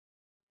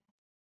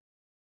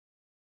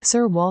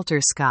Sir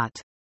Walter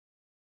Scott.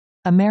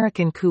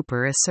 American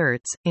Cooper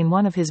asserts, in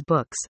one of his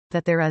books,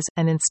 that there is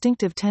an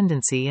instinctive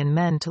tendency in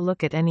men to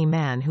look at any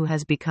man who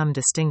has become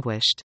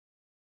distinguished.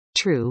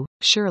 True,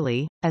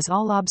 surely, as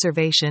all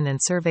observation and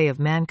survey of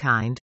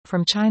mankind,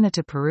 from China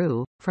to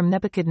Peru, from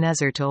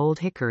Nebuchadnezzar to Old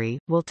Hickory,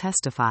 will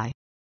testify.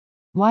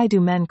 Why do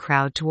men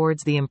crowd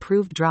towards the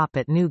improved drop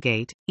at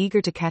Newgate,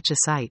 eager to catch a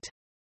sight?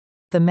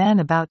 The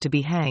man about to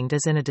be hanged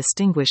is in a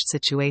distinguished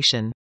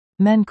situation.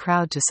 Men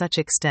crowd to such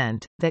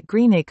extent, that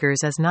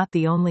Greenacres is not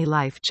the only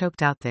life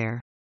choked out there.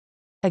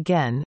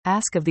 Again,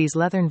 ask of these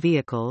leathern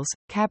vehicles,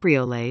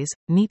 cabriolets,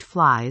 neat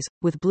flies,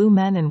 with blue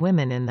men and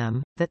women in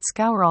them, that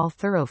scour all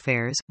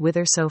thoroughfares,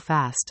 whither so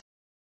fast?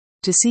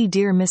 To see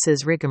dear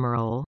Mrs.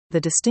 Rigmarole, the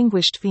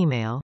distinguished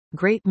female,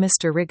 great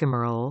Mr.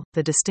 Rigmarole,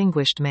 the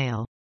distinguished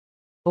male.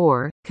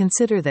 Or,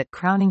 consider that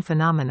crowning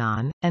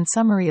phenomenon, and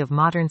summary of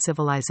modern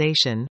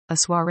civilization, a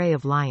soiree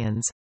of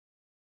lions.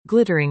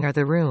 Glittering are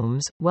the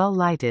rooms, well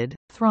lighted,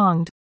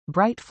 thronged,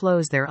 bright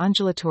flows their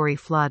undulatory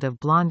flood of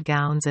blonde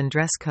gowns and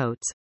dress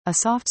coats, a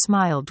soft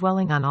smile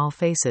dwelling on all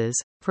faces,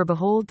 for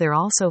behold there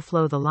also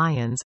flow the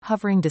lions,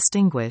 hovering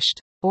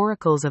distinguished,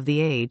 oracles of the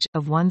age,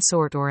 of one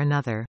sort or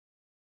another.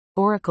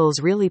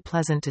 Oracles really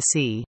pleasant to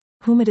see,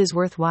 whom it is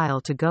worth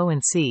while to go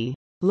and see,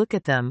 look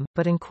at them,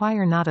 but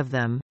inquire not of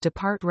them,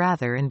 depart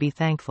rather and be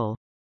thankful.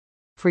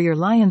 For your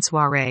lion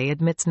soiree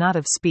admits not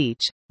of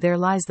speech, there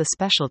lies the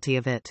specialty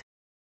of it.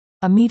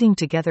 A meeting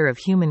together of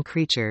human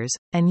creatures,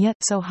 and yet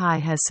so high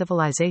has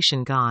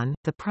civilization gone,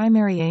 the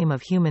primary aim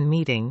of human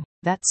meeting,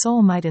 that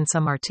soul might in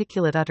some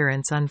articulate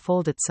utterance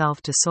unfold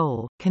itself to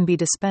soul, can be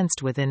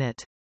dispensed with in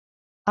it.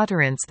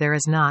 Utterance there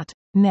is not,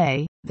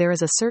 nay, there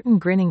is a certain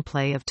grinning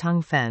play of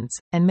tongue fence,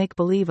 and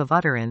make-believe of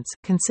utterance,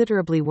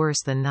 considerably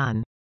worse than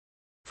none.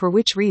 For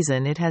which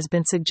reason it has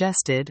been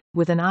suggested,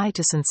 with an eye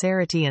to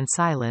sincerity and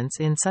silence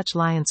in such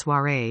lion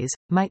soirees,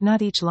 might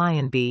not each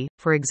lion be,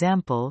 for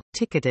example,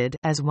 ticketed,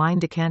 as wine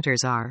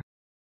decanters are.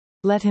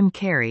 Let him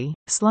carry,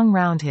 slung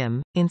round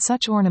him, in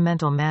such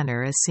ornamental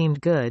manner as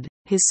seemed good,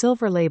 his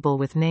silver label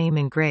with name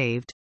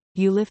engraved.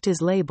 You lift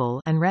his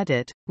label, and read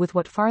it, with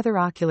what farther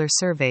ocular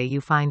survey you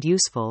find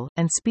useful,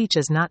 and speech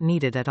is not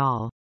needed at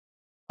all.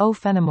 O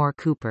Fenimore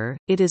Cooper,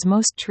 it is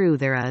most true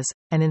there is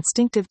an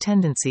instinctive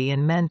tendency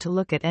in men to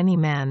look at any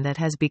man that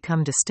has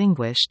become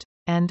distinguished,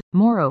 and,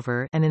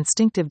 moreover, an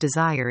instinctive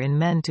desire in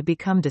men to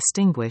become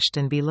distinguished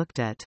and be looked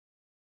at.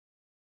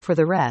 For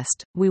the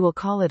rest, we will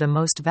call it a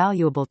most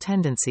valuable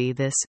tendency,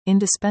 this,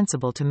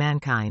 indispensable to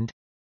mankind.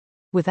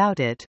 Without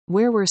it,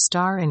 where were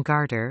star and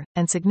garter,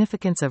 and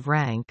significance of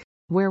rank,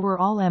 where were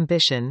all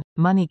ambition,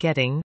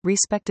 money-getting,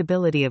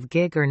 respectability of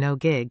gig or no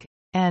gig,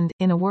 and,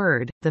 in a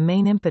word, the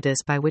main impetus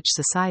by which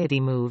society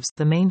moves,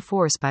 the main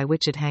force by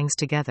which it hangs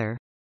together?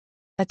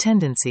 A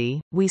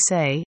tendency, we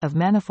say, of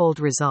manifold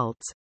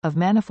results, of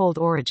manifold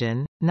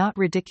origin, not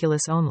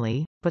ridiculous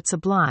only, but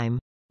sublime,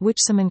 which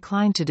some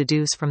incline to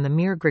deduce from the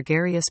mere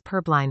gregarious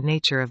purblind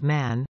nature of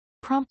man,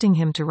 prompting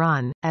him to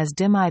run, as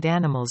dim-eyed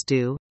animals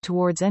do,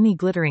 towards any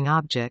glittering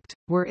object,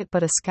 were it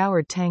but a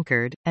scoured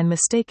tankard, and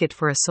mistake it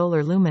for a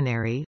solar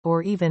luminary,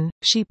 or even,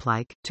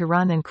 sheep-like, to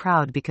run and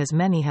crowd because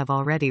many have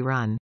already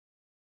run.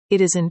 It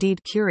is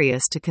indeed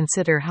curious to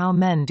consider how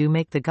men do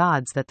make the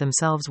gods that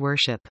themselves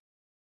worship.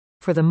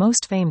 For the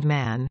most famed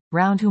man,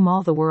 round whom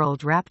all the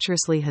world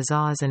rapturously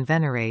huzzas and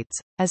venerates,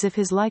 as if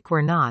his like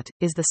were not,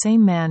 is the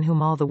same man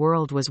whom all the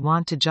world was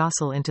wont to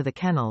jostle into the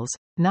kennels,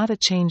 not a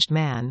changed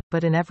man,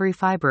 but in every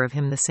fibre of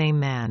him the same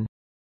man.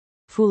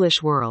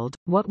 Foolish world,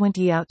 what went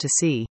ye out to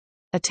see?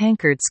 A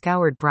tankard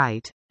scoured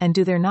bright, and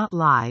do there not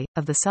lie,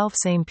 of the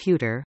self-same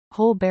pewter,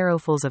 whole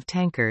barrowfuls of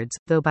tankards,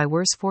 though by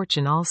worse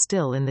fortune all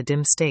still in the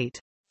dim state?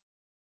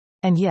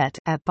 And yet,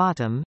 at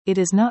bottom, it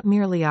is not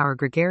merely our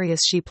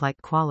gregarious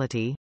sheep-like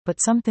quality, but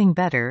something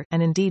better,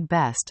 and indeed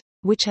best,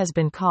 which has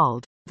been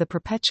called, the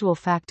perpetual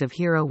fact of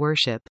hero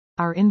worship,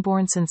 our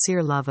inborn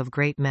sincere love of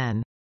great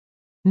men.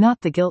 Not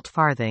the gilt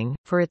farthing,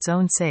 for its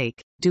own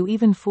sake, do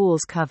even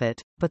fools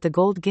covet, but the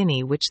gold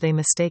guinea which they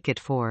mistake it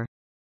for.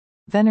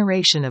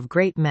 Veneration of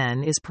great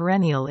men is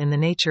perennial in the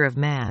nature of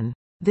man.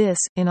 This,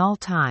 in all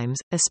times,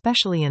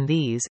 especially in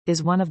these,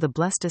 is one of the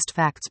blessedest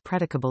facts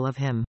predicable of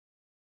him.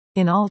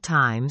 In all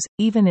times,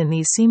 even in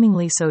these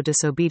seemingly so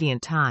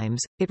disobedient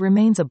times, it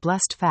remains a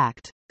blessed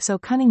fact, so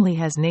cunningly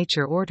has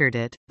nature ordered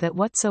it, that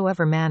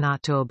whatsoever man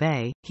ought to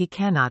obey, he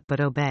cannot but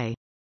obey.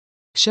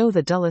 Show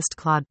the dullest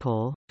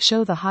clodpole,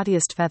 show the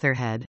haughtiest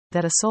featherhead,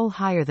 that a soul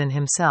higher than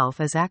himself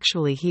is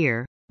actually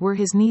here, were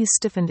his knees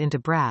stiffened into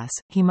brass,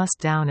 he must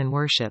down and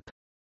worship.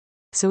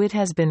 So it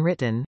has been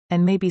written,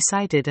 and may be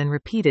cited and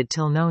repeated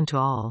till known to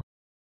all.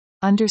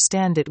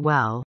 Understand it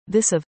well,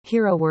 this of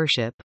hero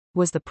worship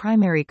was the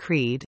primary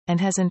creed,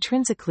 and has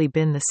intrinsically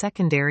been the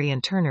secondary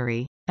and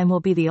ternary, and will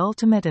be the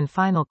ultimate and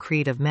final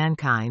creed of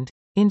mankind,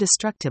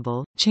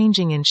 indestructible,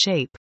 changing in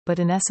shape, but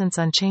in essence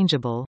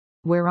unchangeable,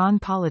 whereon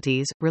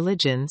polities,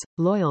 religions,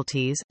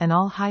 loyalties, and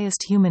all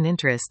highest human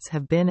interests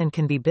have been and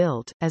can be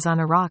built, as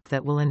on a rock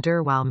that will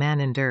endure while man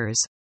endures.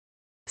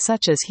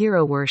 Such is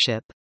hero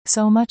worship,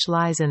 So much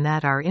lies in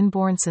that our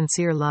inborn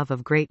sincere love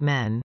of great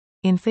men,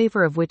 in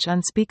favor of which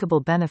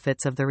unspeakable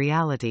benefits of the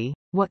reality,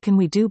 what can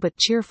we do but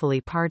cheerfully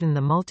pardon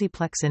the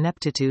multiplex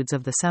ineptitudes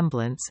of the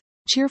semblance,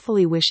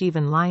 cheerfully wish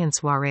even lion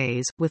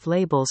soirees, with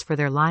labels for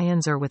their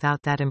lions or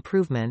without that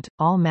improvement,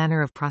 all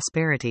manner of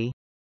prosperity.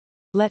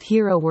 Let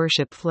hero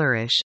worship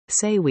flourish,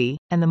 say we,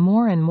 and the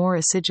more and more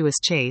assiduous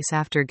chase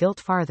after gilt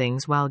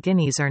farthings while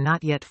guineas are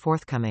not yet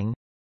forthcoming.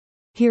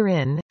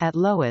 Herein, at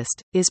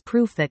lowest, is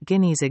proof that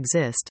guineas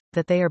exist,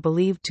 that they are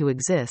believed to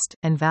exist,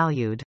 and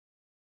valued.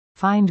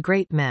 Find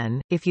great men,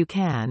 if you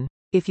can.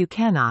 If you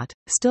cannot,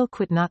 still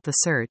quit not the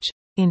search.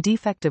 In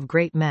defect of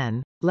great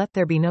men, let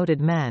there be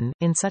noted men,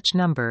 in such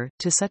number,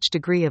 to such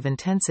degree of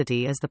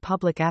intensity as the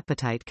public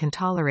appetite can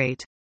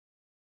tolerate.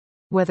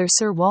 Whether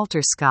Sir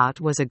Walter Scott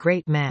was a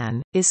great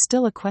man, is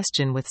still a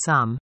question with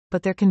some,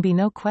 but there can be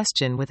no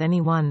question with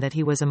any one that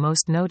he was a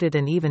most noted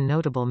and even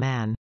notable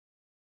man.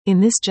 In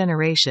this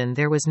generation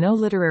there was no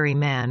literary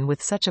man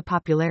with such a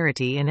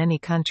popularity in any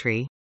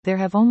country. There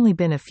have only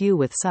been a few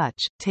with such,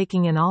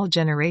 taking in all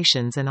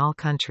generations and all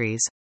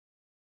countries.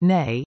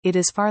 Nay, it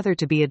is farther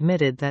to be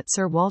admitted that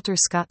Sir Walter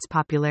Scott's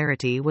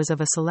popularity was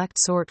of a select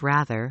sort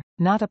rather,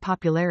 not a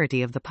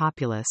popularity of the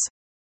populace.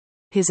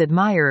 His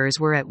admirers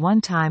were at one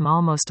time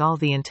almost all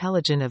the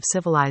intelligent of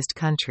civilized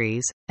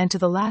countries, and to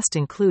the last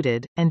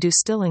included, and do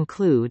still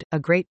include, a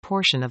great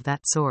portion of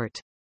that sort.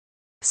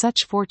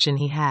 Such fortune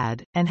he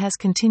had, and has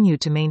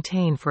continued to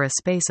maintain for a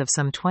space of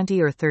some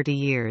 20 or 30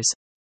 years.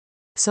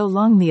 So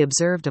long the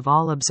observed of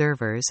all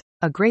observers,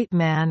 a great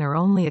man or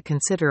only a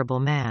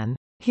considerable man,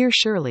 here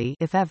surely,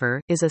 if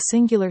ever, is a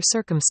singular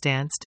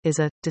circumstanced, is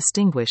a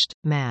distinguished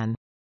man.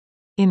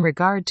 In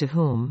regard to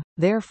whom,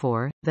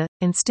 therefore, the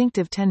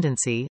instinctive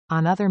tendency,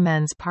 on other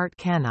men's part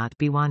cannot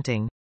be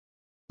wanting.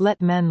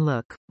 Let men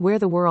look, where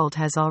the world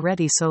has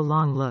already so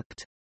long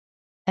looked.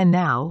 And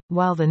now,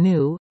 while the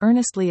new,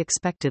 earnestly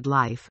expected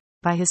life,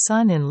 by his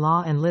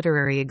son-in-law and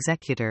literary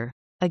executor,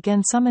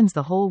 again summons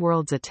the whole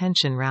world's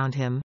attention round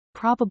him,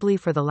 probably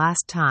for the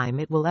last time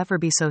it will ever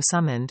be so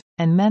summoned,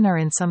 and men are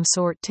in some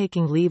sort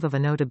taking leave of a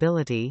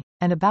notability,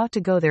 and about to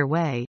go their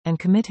way, and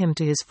commit him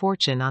to his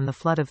fortune on the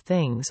flood of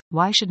things,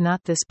 why should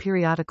not this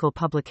periodical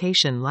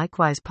publication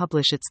likewise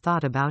publish its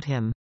thought about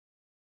him?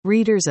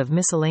 Readers of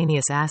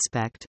miscellaneous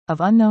aspect,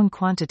 of unknown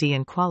quantity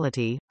and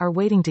quality, are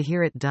waiting to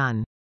hear it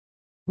done.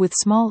 With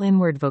small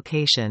inward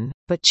vocation,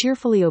 but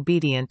cheerfully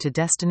obedient to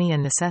destiny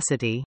and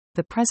necessity,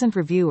 the present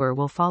reviewer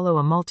will follow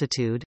a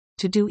multitude.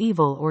 To do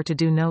evil or to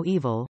do no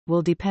evil,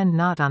 will depend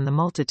not on the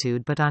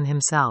multitude but on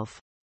himself.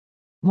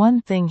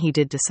 One thing he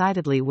did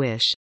decidedly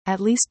wish,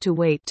 at least to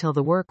wait till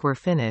the work were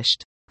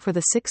finished, for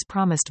the 6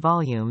 promised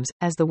volumes,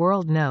 as the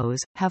world knows,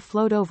 have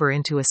flowed over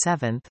into a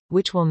 7th,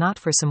 which will not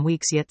for some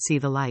weeks yet see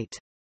the light.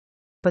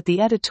 But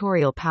the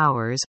editorial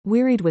powers,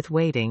 wearied with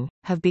waiting,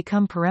 have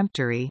become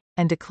peremptory,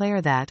 and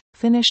declare that,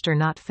 finished or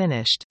not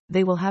finished,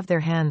 they will have their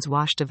hands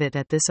washed of it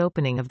at this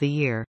opening of the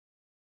year.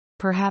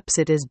 Perhaps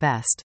it is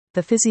best.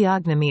 The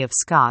physiognomy of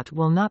Scott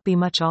will not be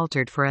much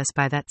altered for us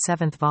by that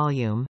 7th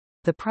volume.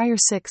 The prior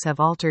 6 have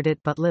altered it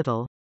but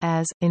little,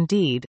 as,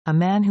 indeed, a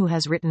man who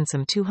has written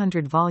some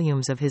 200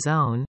 volumes of his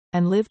own,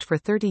 and lived for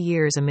 30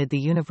 years amid the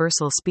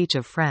universal speech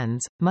of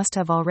friends, must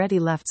have already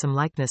left some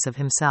likeness of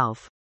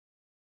himself.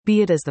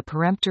 Be it as the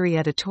peremptory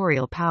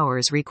editorial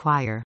powers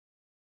require.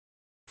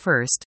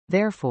 First,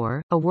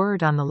 therefore, a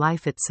word on the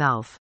life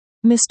itself.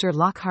 Mr.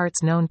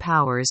 Lockhart's known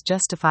powers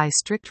justify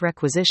strict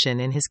requisition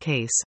in his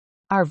case.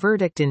 Our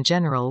verdict in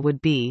general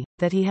would be,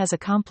 that he has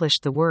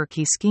accomplished the work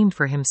he schemed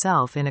for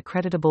himself in a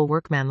creditable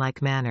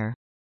workmanlike manner.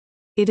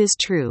 It is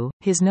true,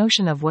 his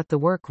notion of what the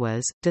work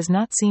was, does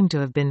not seem to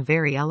have been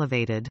very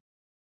elevated.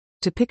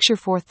 To picture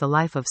forth the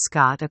life of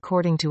Scott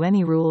according to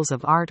any rules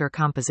of art or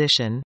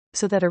composition,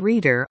 so that a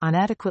reader, on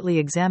adequately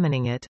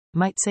examining it,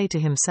 might say to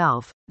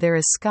himself, there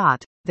is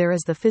Scott, there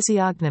is the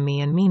physiognomy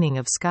and meaning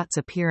of Scott's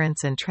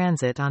appearance and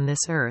transit on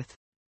this earth.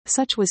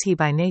 Such was he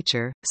by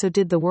nature, so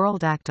did the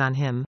world act on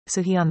him,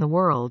 so he on the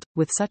world,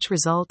 with such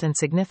result and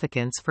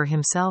significance for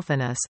himself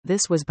and us.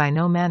 This was by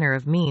no manner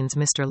of means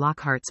Mr.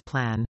 Lockhart's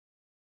plan.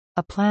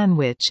 A plan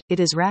which, it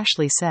is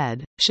rashly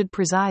said, should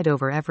preside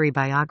over every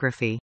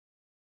biography.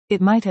 It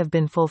might have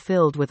been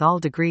fulfilled with all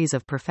degrees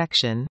of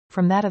perfection,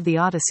 from that of the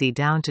Odyssey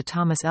down to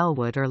Thomas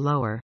Ellwood or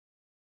lower.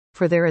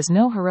 For there is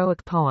no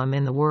heroic poem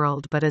in the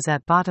world but is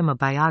at bottom a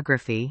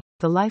biography,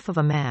 the life of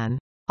a man.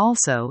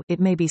 Also, it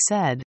may be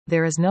said,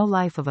 there is no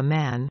life of a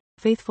man,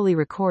 faithfully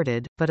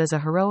recorded, but as a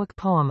heroic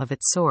poem of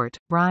its sort,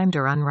 rhymed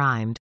or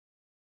unrhymed.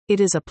 It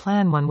is a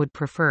plan one would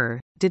prefer,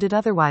 did it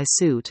otherwise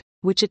suit,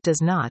 which it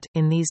does not,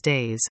 in these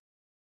days.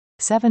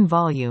 7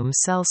 volumes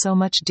sell so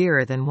much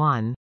dearer than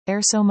one,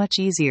 ere so much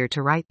easier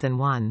to write than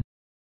one.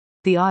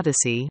 The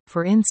Odyssey,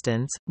 for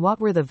instance, what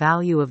were the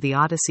value of the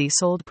Odyssey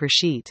sold per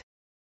sheet?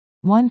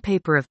 1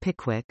 paper of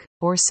Pickwick,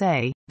 or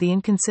say, the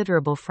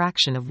inconsiderable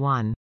fraction of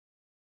 1.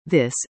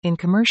 This, in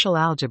commercial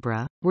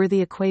algebra, were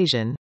the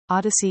equation,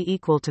 Odyssey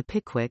equal to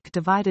Pickwick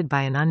divided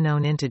by an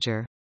unknown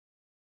integer.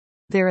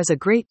 There is a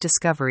great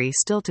discovery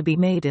still to be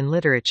made in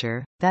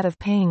literature, that of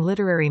paying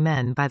literary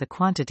men by the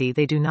quantity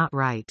they do not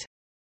write.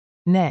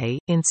 Nay,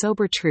 in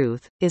sober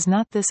truth, is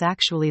not this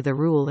actually the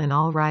rule in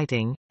all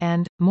writing,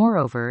 and,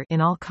 moreover,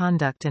 in all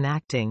conduct and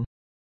acting?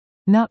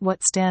 Not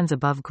what stands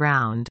above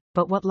ground,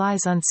 but what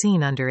lies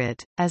unseen under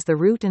it, as the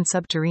root and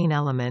subterrene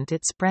element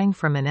it sprang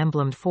from and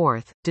emblemed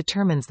forth,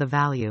 determines the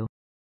value.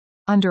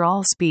 Under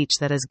all speech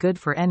that is good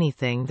for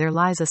anything there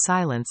lies a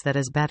silence that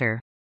is better.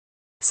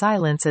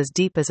 Silence as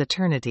deep as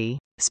eternity,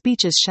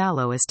 speech as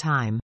shallow as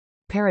time.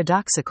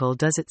 Paradoxical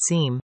does it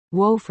seem.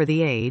 Woe for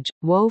the age,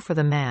 woe for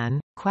the man,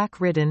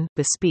 quack-ridden,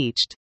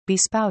 bespeeched,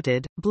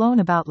 bespouted, blown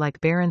about like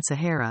barren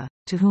Sahara,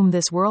 to whom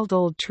this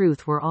world-old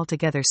truth were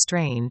altogether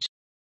strange.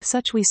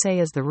 Such we say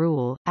is the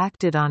rule,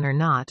 acted on or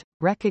not,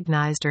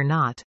 recognized or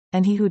not,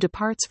 and he who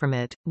departs from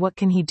it, what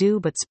can he do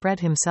but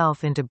spread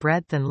himself into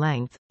breadth and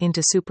length,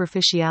 into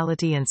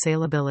superficiality and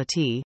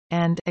salability,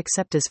 and,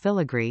 except as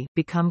filigree,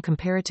 become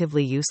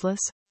comparatively useless?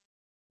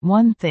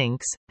 One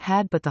thinks,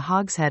 had but the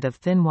hogshead of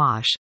thin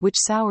wash, which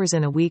sours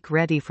in a week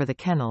ready for the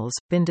kennels,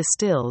 been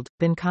distilled,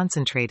 been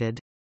concentrated.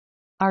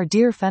 Our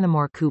dear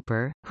Fenimore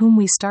Cooper, whom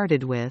we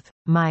started with,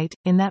 might,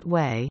 in that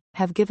way,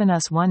 have given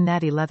us one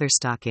natty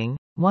leatherstocking,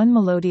 one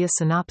melodious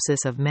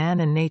synopsis of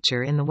man and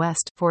nature in the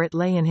West, for it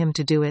lay in him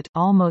to do it,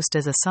 almost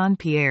as a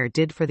Saint-Pierre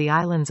did for the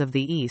islands of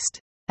the East,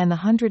 and the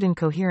 100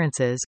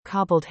 incoherences,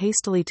 cobbled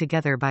hastily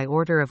together by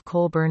order of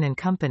Colburn and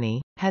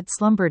Company, had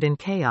slumbered in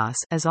chaos,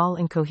 as all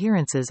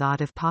incoherences ought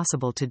if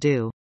possible to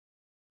do.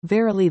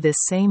 Verily this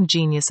same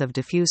genius of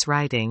diffuse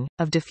writing,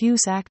 of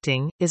diffuse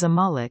acting, is a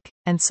Moloch,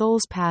 and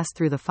souls pass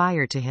through the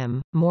fire to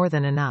him, more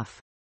than enough.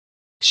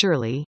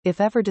 Surely,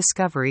 if ever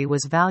discovery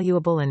was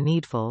valuable and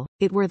needful,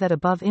 it were that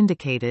above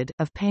indicated,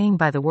 of paying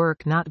by the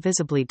work not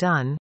visibly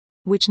done,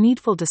 which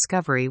needful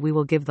discovery we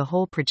will give the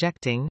whole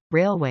projecting,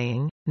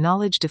 railwaying,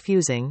 knowledge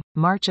diffusing,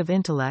 march of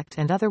intellect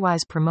and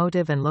otherwise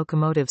promotive and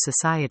locomotive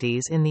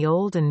societies in the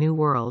Old and New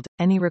World,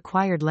 any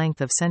required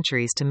length of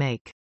centuries to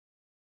make.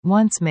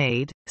 Once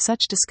made, such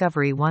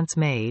discovery once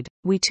made,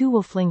 we too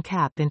will fling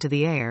cap into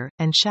the air,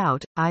 and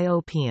shout,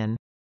 Iopian.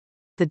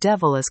 The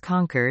devil is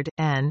conquered,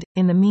 and,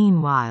 in the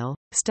meanwhile,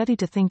 study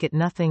to think it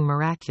nothing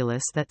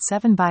miraculous that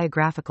 7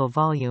 biographical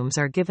volumes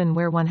are given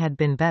where one had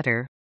been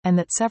better, and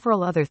that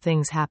several other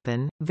things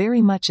happen,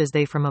 very much as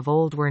they from of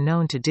old were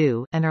known to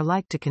do, and are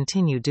like to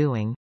continue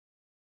doing.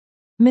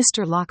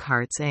 Mr.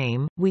 Lockhart's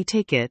aim, we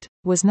take it,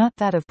 was not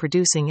that of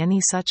producing any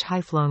such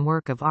high-flown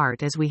work of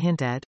art as we hint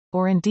at,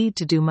 or indeed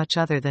to do much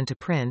other than to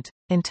print,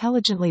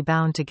 intelligently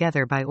bound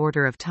together by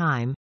order of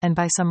time, and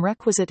by some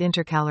requisite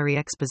intercalary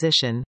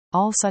exposition,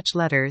 all such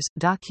letters,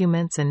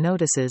 documents and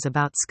notices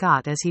about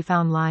Scott as he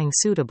found lying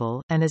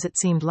suitable, and as it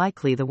seemed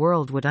likely the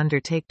world would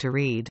undertake to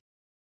read.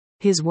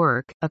 His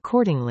work,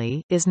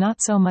 accordingly, is not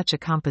so much a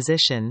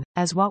composition,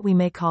 as what we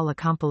may call a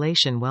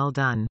compilation well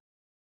done.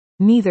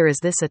 Neither is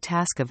this a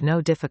task of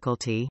no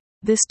difficulty.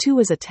 This too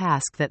is a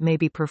task that may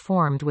be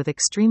performed with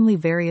extremely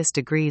various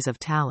degrees of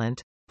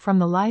talent. From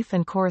the life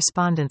and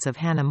correspondence of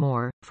Hannah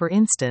More, for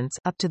instance,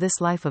 up to this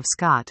life of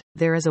Scott,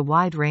 there is a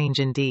wide range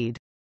indeed.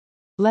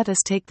 Let us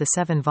take the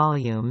 7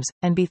 volumes,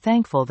 and be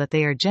thankful that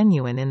they are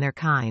genuine in their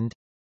kind.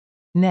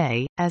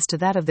 Nay, as to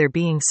that of there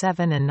being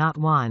 7 and not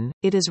 1,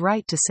 it is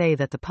right to say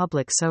that the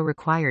public so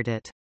required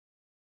it.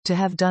 To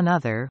have done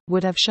other,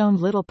 would have shown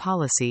little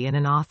policy in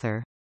an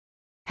author.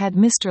 Had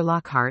Mr.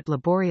 Lockhart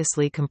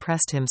laboriously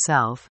compressed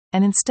himself,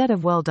 and instead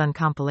of well-done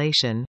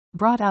compilation,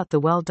 brought out the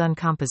well-done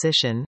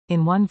composition,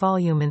 in 1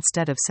 volume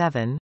instead of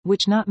 7,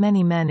 which not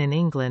many men in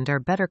England are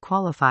better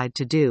qualified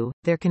to do,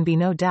 there can be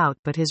no doubt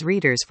but his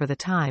readers for the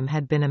time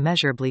had been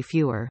immeasurably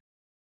fewer.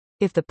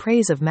 If the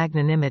praise of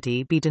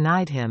magnanimity be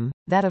denied him,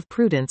 that of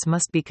prudence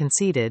must be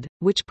conceded,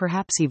 which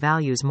perhaps he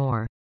values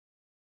more.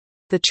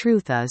 The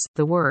truth is,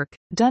 the work,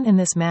 done in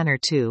this manner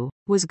too,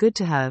 was good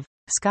to have.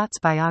 Scott's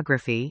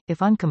biography,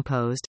 if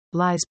uncomposed,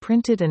 lies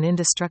printed and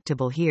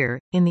indestructible here,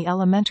 in the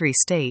elementary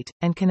state,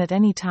 and can at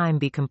any time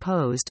be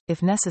composed,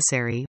 if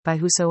necessary, by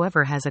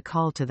whosoever has a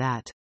call to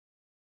that.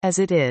 As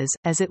it is,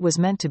 as it was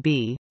meant to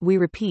be, we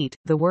repeat,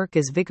 the work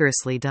is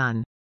vigorously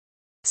done.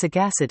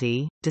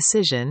 Sagacity,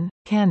 decision,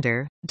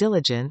 candor,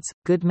 diligence,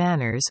 good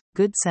manners,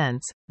 good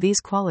sense, these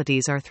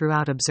qualities are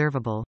throughout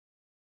observable.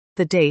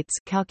 The dates,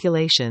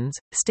 calculations,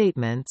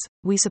 statements,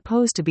 we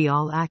suppose to be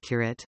all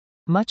accurate.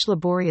 Much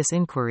laborious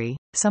inquiry,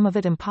 some of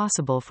it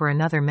impossible for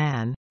another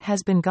man,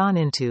 has been gone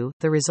into,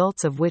 the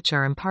results of which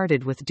are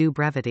imparted with due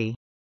brevity.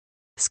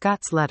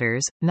 Scott's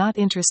letters, not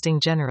interesting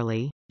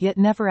generally, yet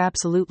never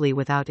absolutely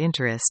without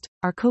interest,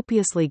 are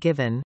copiously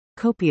given,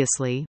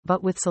 copiously,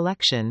 but with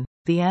selection,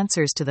 the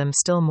answers to them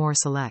still more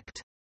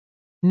select.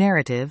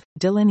 Narrative,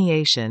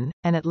 delineation,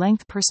 and at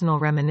length personal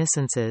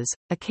reminiscences,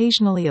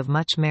 occasionally of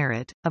much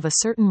merit, of a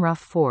certain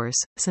rough force,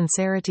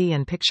 sincerity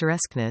and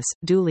picturesqueness,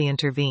 duly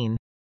intervene.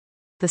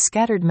 The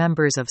scattered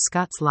members of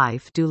Scott's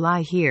life do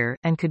lie here,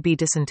 and could be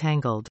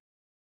disentangled.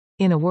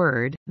 In a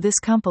word, this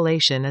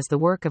compilation is the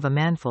work of a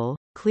manful,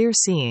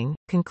 clear-seeing,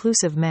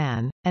 conclusive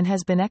man, and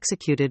has been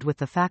executed with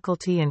the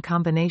faculty and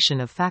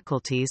combination of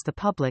faculties the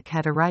public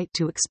had a right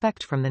to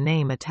expect from the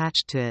name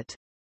attached to it.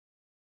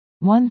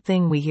 One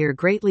thing we hear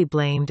greatly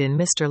blamed in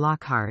Mr.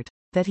 Lockhart,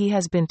 that he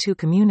has been too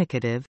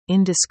communicative,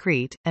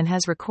 indiscreet, and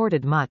has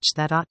recorded much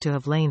that ought to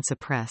have lain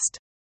suppressed.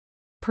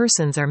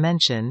 Persons are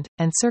mentioned,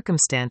 and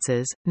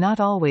circumstances, not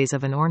always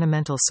of an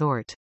ornamental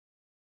sort.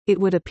 It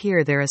would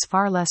appear there is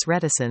far less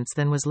reticence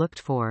than was looked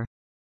for.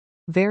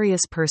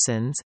 Various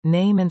persons,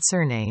 name and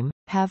surname,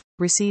 have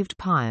received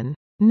pawn.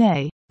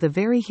 Nay, the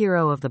very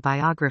hero of the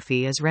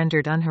biography is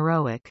rendered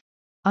unheroic.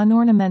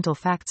 Unornamental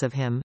facts of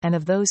him, and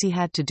of those he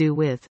had to do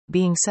with,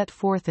 being set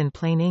forth in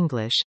plain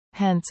English,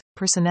 hence,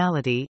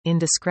 personality,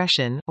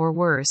 indiscretion, or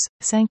worse,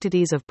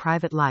 sanctities of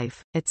private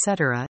life,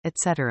 etc.,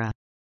 etc.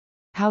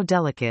 How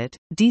delicate,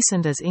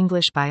 decent is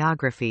English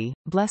biography,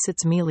 bless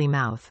its mealy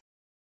mouth.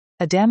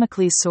 A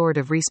Damocles sword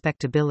of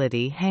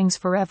respectability hangs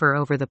forever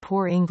over the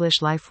poor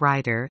English life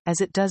writer, as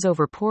it does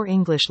over poor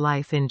English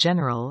life in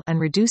general,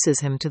 and reduces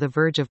him to the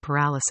verge of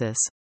paralysis.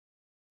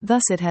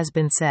 Thus it has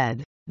been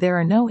said, there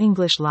are no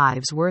English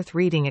lives worth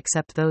reading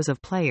except those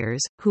of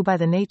players, who by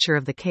the nature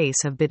of the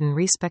case have bidden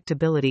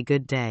respectability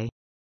good day.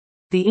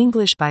 The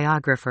English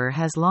biographer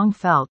has long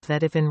felt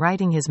that if in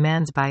writing his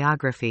man's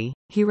biography,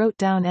 he wrote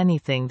down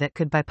anything that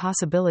could by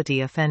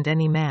possibility offend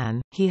any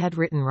man, he had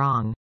written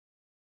wrong.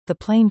 The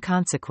plain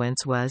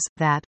consequence was,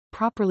 that,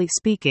 properly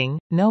speaking,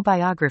 no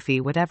biography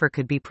whatever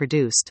could be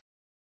produced.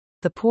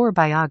 The poor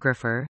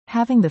biographer,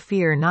 having the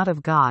fear not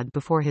of God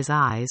before his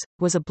eyes,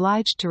 was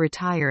obliged to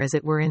retire as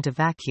it were into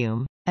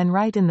vacuum, and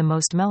write in the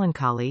most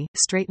melancholy,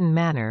 straitened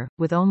manner,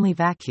 with only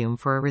vacuum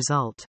for a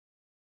result.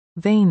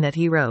 Vain that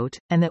he wrote,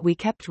 and that we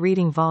kept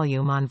reading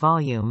volume on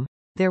volume.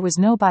 There was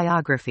no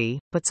biography,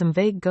 but some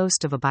vague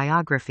ghost of a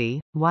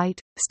biography, white,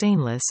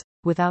 stainless,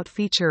 without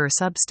feature or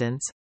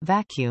substance,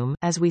 vacuum,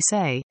 as we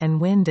say,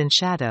 and wind and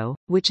shadow,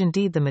 which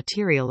indeed the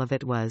material of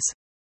it was.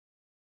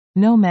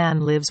 No man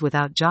lives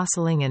without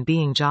jostling and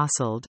being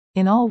jostled.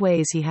 In all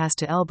ways he has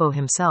to elbow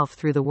himself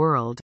through the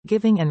world,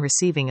 giving and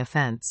receiving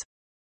offense.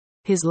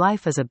 His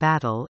life is a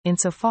battle,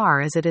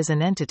 insofar as it is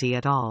an entity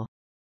at all.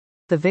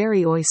 The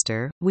very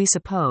oyster, we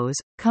suppose,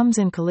 comes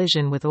in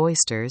collision with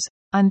oysters.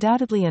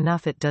 Undoubtedly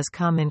enough it does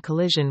come in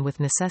collision with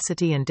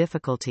necessity and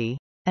difficulty,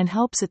 and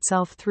helps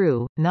itself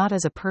through, not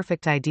as a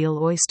perfect ideal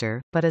oyster,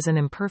 but as an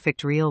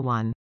imperfect real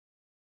one.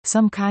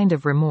 Some kind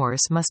of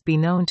remorse must be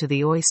known to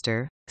the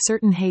oyster,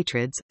 certain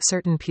hatreds,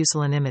 certain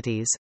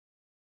pusillanimities.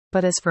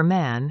 But as for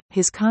man,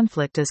 his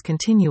conflict is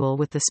continual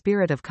with the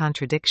spirit of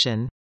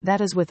contradiction,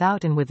 that is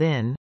without and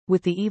within,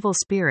 with the evil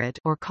spirit,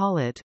 or call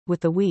it,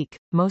 with the weak,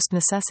 most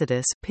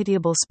necessitous,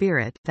 pitiable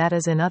spirit, that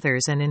is in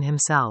others and in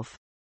himself.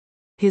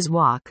 His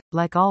walk,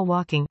 like all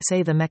walking,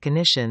 say the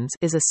mechanicians,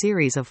 is a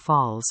series of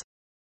falls.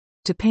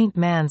 To paint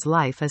man's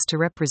life is to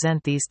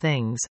represent these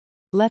things.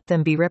 Let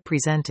them be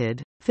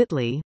represented,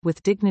 fitly,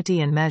 with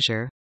dignity and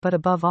measure, but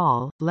above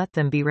all, let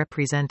them be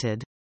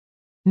represented.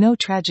 No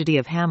tragedy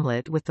of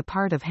Hamlet with the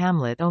part of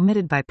Hamlet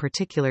omitted by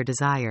particular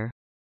desire.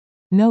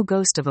 No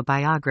ghost of a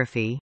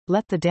biography,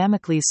 let the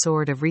Damocles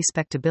sword of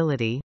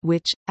respectability,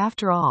 which,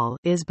 after all,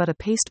 is but a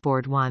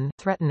pasteboard one,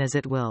 threaten as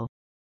it will.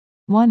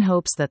 One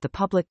hopes that the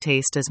public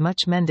taste is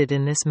much mended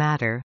in this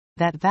matter,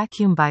 that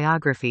vacuum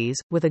biographies,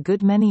 with a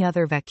good many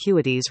other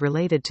vacuities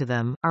related to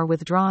them, are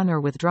withdrawn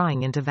or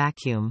withdrawing into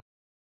vacuum.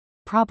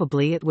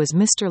 Probably it was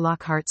Mr.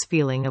 Lockhart's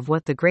feeling of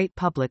what the great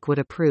public would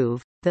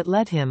approve, that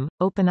led him,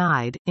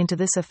 open-eyed, into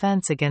this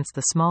offense against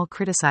the small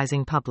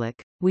criticizing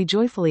public. We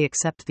joyfully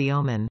accept the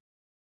omen.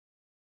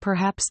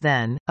 Perhaps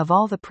then, of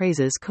all the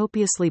praises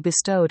copiously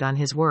bestowed on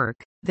his work,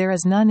 there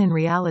is none in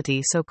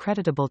reality so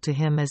creditable to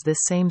him as this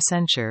same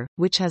censure,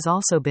 which has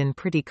also been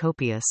pretty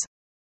copious.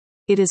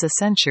 It is a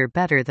censure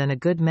better than a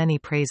good many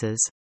praises.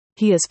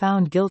 He is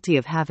found guilty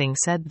of having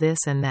said this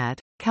and that,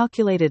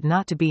 calculated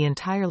not to be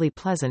entirely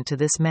pleasant to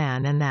this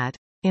man and that,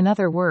 in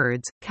other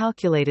words,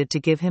 calculated to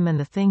give him and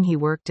the thing he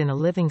worked in a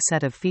living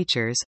set of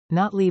features,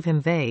 not leave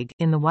him vague,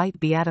 in the white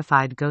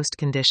beatified ghost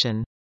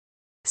condition.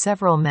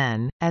 Several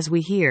men, as we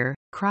hear,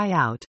 cry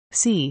out,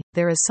 "See,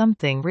 there is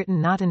something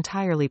written not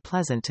entirely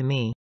pleasant to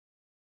me.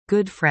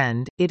 Good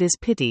friend, it is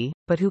pity,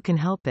 but who can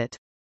help it?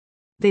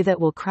 They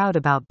that will crowd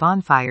about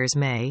bonfires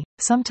may,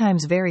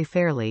 sometimes very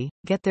fairly,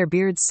 get their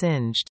beards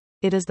singed.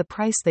 It is the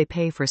price they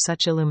pay for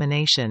such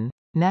illumination.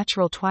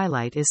 Natural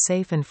twilight is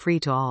safe and free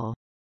to all.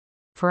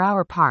 For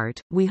our part,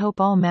 we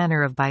hope all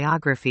manner of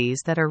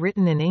biographies that are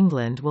written in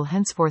England will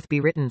henceforth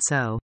be written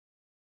so.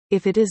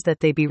 If it is that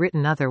they be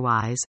written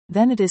otherwise,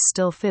 then it is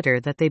still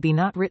fitter that they be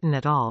not written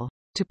at all.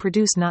 To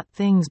produce not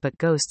things but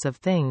ghosts of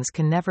things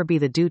can never be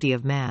the duty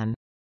of man.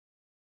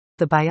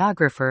 The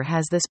biographer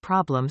has this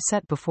problem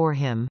set before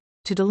him,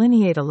 to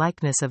delineate a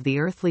likeness of the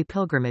earthly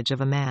pilgrimage of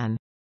a man.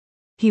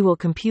 He will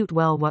compute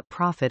well what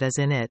profit is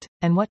in it,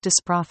 and what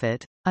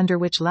disprofit, under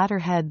which latter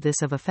head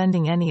this of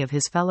offending any of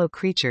his fellow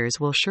creatures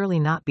will surely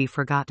not be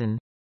forgotten.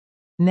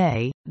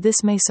 Nay,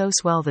 this may so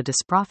swell the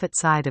disprofit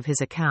side of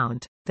his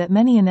account, that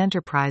many an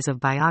enterprise of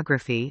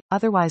biography,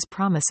 otherwise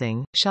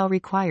promising, shall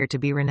require to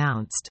be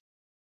renounced.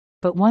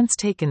 But once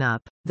taken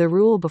up, the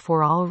rule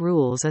before all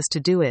rules is to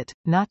do it,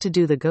 not to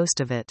do the ghost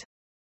of it.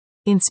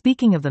 In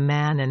speaking of the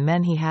man and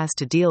men he has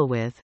to deal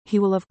with, he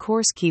will of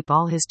course keep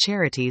all his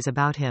charities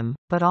about him,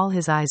 but all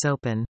his eyes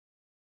open.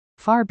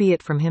 Far be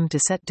it from him to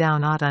set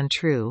down aught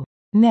untrue,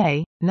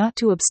 nay, not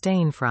to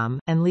abstain from,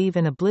 and leave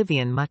in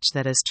oblivion much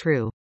that is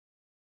true.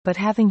 But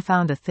having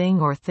found a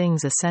thing or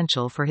things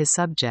essential for his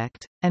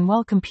subject, and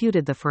well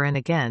computed the for and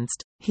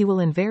against, he will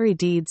in very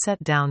deed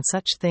set down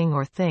such thing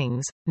or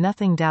things,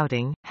 nothing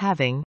doubting,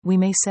 having, we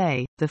may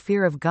say, the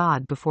fear of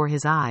God before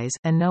his eyes,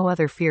 and no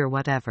other fear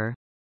whatever.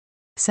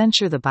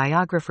 Censure the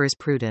biographer's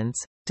prudence,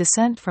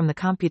 dissent from the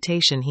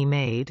computation he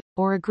made,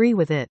 or agree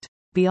with it,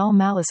 be all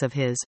malice of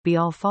his, be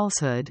all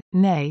falsehood,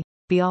 nay,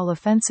 be all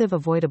offensive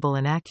avoidable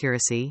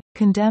inaccuracy,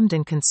 condemned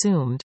and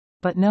consumed,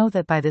 but know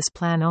that by this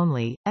plan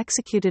only,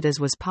 executed as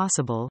was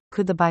possible,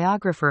 could the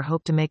biographer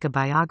hope to make a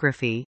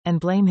biography, and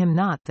blame him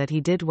not that he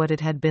did what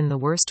it had been the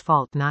worst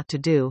fault not to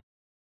do.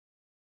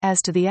 As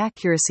to the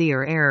accuracy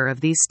or error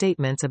of these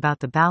statements about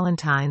the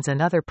Ballantynes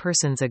and other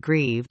persons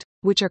aggrieved,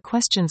 which are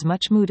questions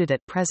much mooted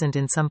at present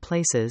in some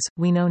places,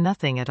 we know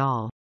nothing at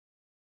all.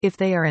 If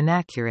they are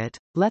inaccurate,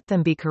 let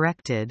them be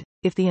corrected.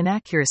 If the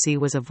inaccuracy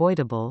was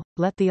avoidable,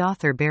 let the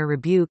author bear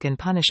rebuke and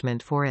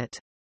punishment for it.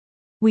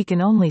 We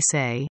can only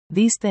say,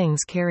 these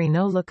things carry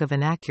no look of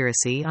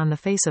inaccuracy on the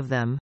face of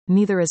them,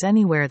 neither is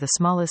anywhere the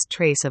smallest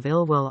trace of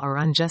ill will or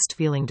unjust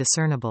feeling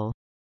discernible.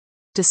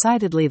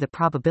 Decidedly the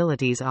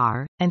probabilities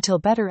are, until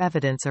better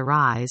evidence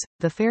arise,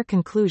 the fair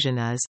conclusion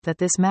is, that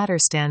this matter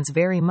stands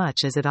very much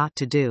as it ought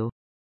to do.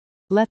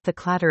 Let the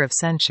clatter of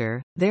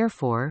censure,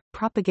 therefore,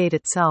 propagate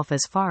itself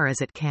as far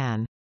as it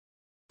can.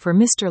 For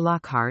Mr.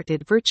 Lockhart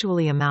it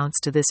virtually amounts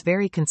to this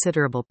very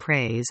considerable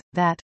praise,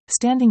 that,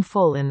 standing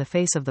full in the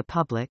face of the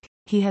public,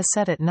 he has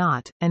set at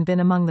naught, and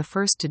been among the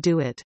first to do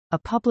it, a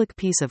public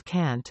piece of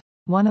cant,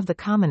 one of the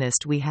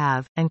commonest we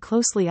have, and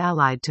closely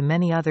allied to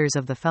many others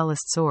of the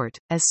fellest sort,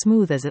 as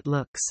smooth as it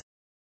looks.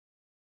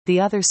 The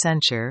other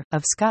censure,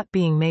 of Scott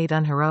being made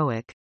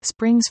unheroic,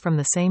 springs from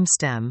the same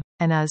stem,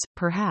 and is,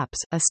 perhaps,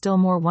 a still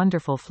more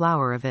wonderful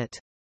flower of it.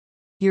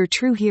 Your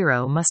true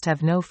hero must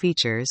have no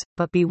features,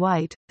 but be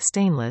white,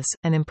 stainless,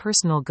 an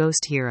impersonal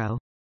ghost hero.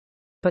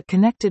 But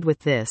connected with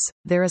this,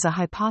 there is a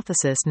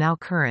hypothesis now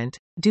current,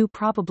 due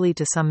probably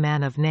to some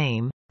man of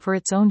name, for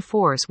its own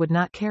force would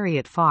not carry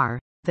it far,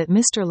 that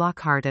Mr.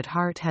 Lockhart at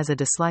heart has a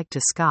dislike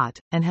to Scott,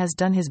 and has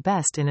done his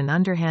best in an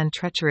underhand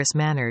treacherous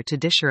manner to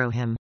disherrow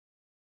him.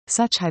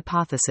 Such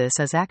hypothesis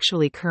is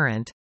actually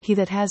current, he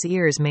that has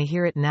ears may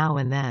hear it now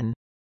and then.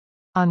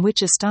 On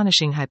which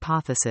astonishing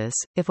hypothesis,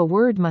 if a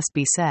word must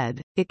be said,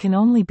 it can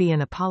only be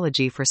an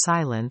apology for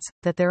silence,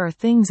 that there are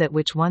things at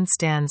which one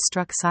stands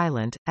struck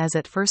silent, as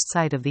at first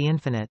sight of the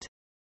infinite.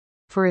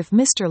 For if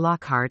Mr.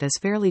 Lockhart is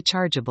fairly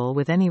chargeable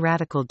with any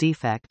radical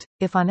defect,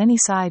 if on any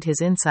side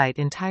his insight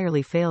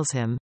entirely fails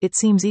him, it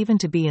seems even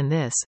to be in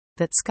this,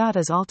 that Scott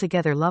is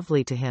altogether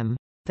lovely to him,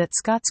 that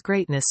Scott's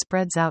greatness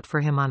spreads out for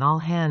him on all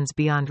hands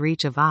beyond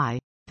reach of eye,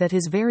 that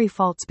his very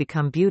faults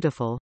become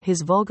beautiful,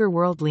 his vulgar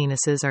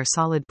worldlinesses are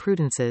solid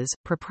prudences,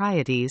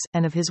 proprieties,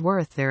 and of his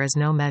worth there is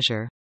no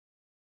measure.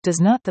 Does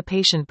not the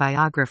patient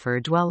biographer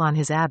dwell on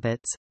his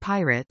abbots,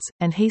 pirates,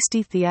 and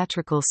hasty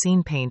theatrical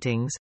scene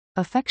paintings,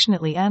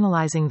 affectionately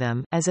analyzing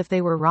them, as if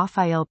they were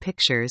Raphael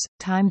pictures,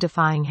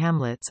 time-defying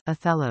Hamlets,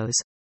 Othellos?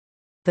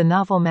 The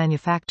novel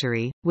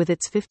manufactory, with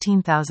its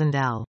 15,000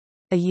 L.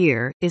 a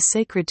year, is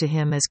sacred to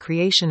him as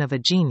creation of a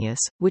genius,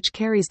 which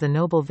carries the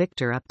noble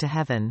victor up to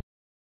heaven.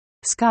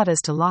 Scott is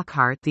to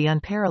Lockhart the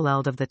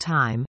unparalleled of the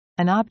time,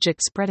 an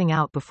object spreading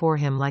out before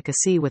him like a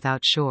sea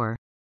without shore.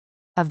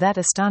 Of that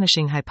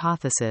astonishing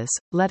hypothesis,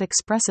 let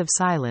expressive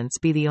silence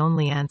be the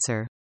only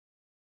answer.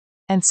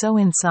 And so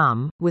in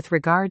sum, with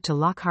regard to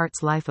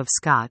Lockhart's Life of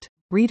Scott,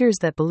 readers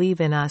that believe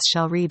in us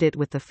shall read it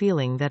with the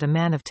feeling that a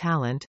man of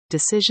talent,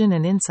 decision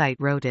and insight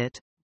wrote it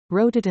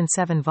in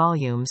 7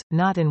 volumes,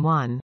 not in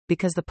 1,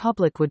 because the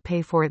public would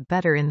pay for it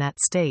better in that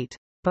state,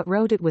 but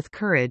wrote it with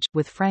courage,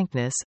 with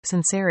frankness,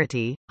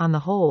 sincerity, on the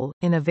whole,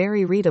 in a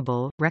very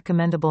readable,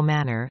 recommendable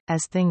manner,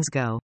 as things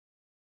go.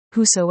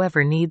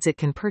 Whosoever needs it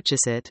can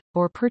purchase it,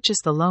 or purchase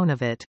the loan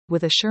of it,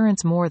 with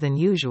assurance more than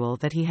usual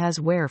that he has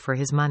where for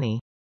his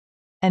money.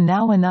 And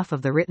now enough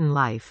of the written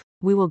life,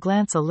 we will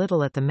glance a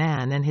little at the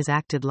man and his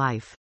acted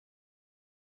life.